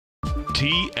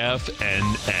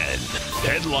TFNN.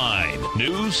 Headline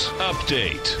News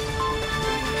Update.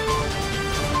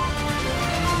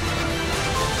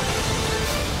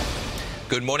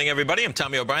 Good morning, everybody. I'm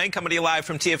Tommy O'Brien, coming to you live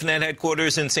from TFNN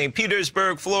headquarters in St.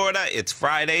 Petersburg, Florida. It's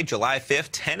Friday, July 5th,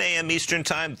 10 a.m. Eastern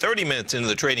Time, 30 minutes into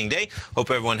the trading day. Hope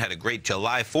everyone had a great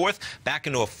July 4th. Back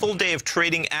into a full day of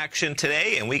trading action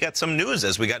today, and we got some news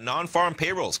as we got non-farm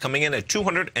payrolls coming in at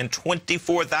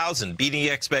 224,000, beating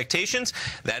expectations.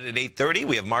 That at 8:30,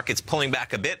 we have markets pulling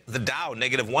back a bit. The Dow,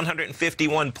 negative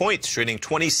 151 points, trading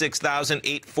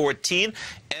 26,814.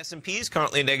 S&P's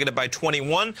currently negative by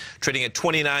 21, trading at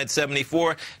 29.74.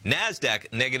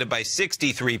 NASDAQ negative by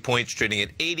 63 points, trading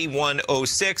at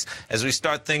 81.06. As we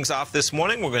start things off this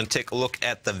morning, we're going to take a look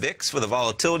at the VIX for the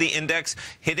volatility index,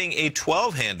 hitting a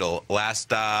 12 handle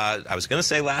I was going to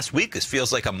say last week. This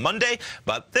feels like a Monday,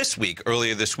 but this week,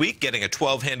 earlier this week, getting a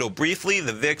 12 handle briefly.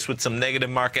 The VIX with some negative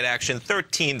market action,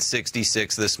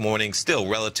 1366 this morning. Still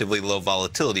relatively low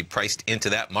volatility priced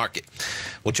into that market.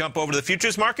 We'll jump over to the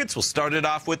futures markets. We'll start it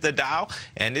off with the Dow,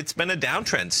 and it's been a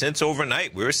downtrend since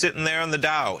overnight. We were sitting there on the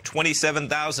Dow,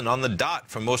 27,000 on the dot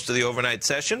for most of the overnight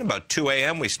session. About 2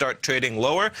 a.m., we start trading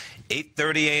lower.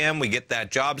 8:30 a.m., we get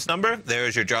that jobs number.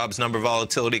 There's your jobs number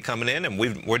volatility coming in, and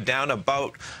we're down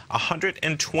about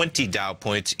 120 Dow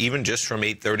points, even just from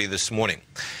 8:30 this morning.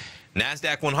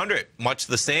 NASDAQ 100, much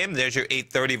the same. There's your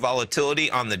 8:30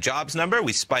 volatility on the jobs number.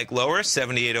 We spike lower,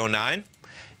 78.09.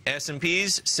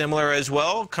 S&P's similar as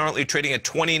well, currently trading at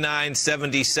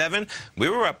 29.77. We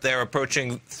were up there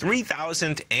approaching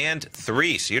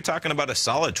 3,003, so you're talking about a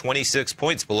solid 26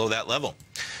 points below that level.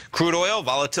 Crude oil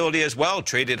volatility as well,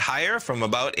 traded higher from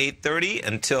about 8:30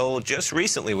 until just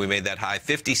recently we made that high,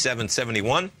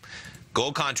 57.71.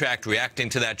 Gold contract reacting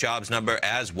to that jobs number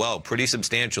as well, pretty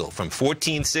substantial. From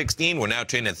 14.16, we're now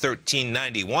trading at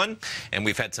 13.91, and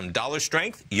we've had some dollar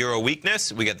strength, euro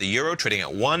weakness. We got the euro trading at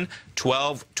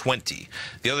 1.1220.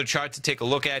 The other chart to take a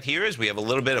look at here is we have a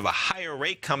little bit of a higher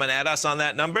rate coming at us on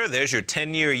that number. There's your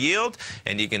 10-year yield,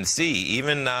 and you can see,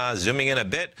 even zooming in a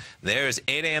bit, there's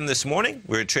 8 a.m. this morning.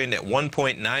 We were trading at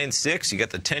 1.96. You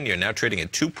got the 10-year now trading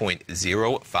at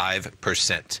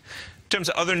 2.05%. In terms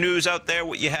of other news out there,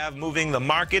 what you have moving the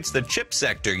markets, the chip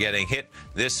sector getting hit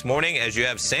this morning, as you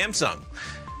have Samsung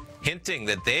hinting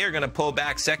that they are going to pull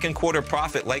back. Second quarter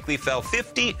profit likely fell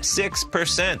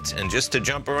 56%. And just to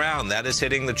jump around, that is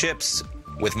hitting the chips,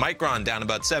 with Micron down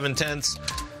about 0.7,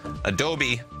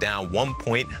 Adobe down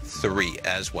 1.3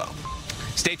 as well.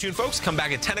 Stay tuned, folks. Come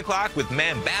back at 10 o'clock with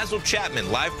man Basil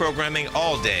Chapman, live programming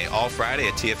all day, all Friday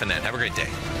at TFNN. Have a great day.